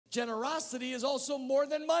Generosity is also more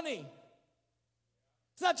than money.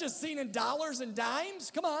 It's not just seen in dollars and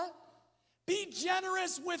dimes. Come on. Be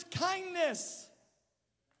generous with kindness.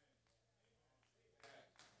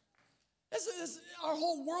 Our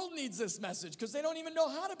whole world needs this message because they don't even know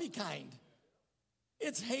how to be kind.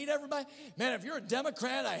 It's hate everybody. Man, if you're a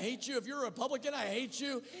Democrat, I hate you. If you're a Republican, I hate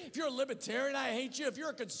you. If you're a libertarian, I hate you. If you're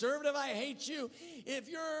a conservative, I hate you. If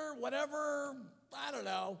you're whatever, I don't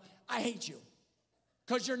know, I hate you.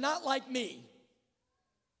 Because you're not like me.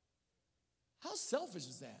 How selfish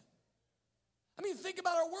is that? I mean, think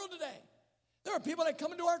about our world today. There are people that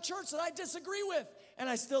come into our church that I disagree with, and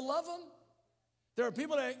I still love them. There are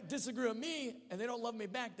people that disagree with me, and they don't love me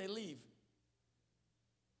back. They leave.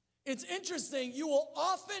 It's interesting. You will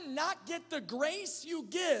often not get the grace you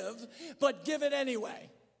give, but give it anyway.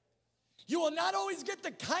 You will not always get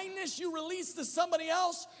the kindness you release to somebody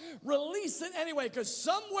else. Release it anyway, because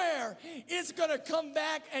somewhere it's going to come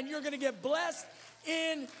back, and you're going to get blessed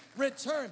in return.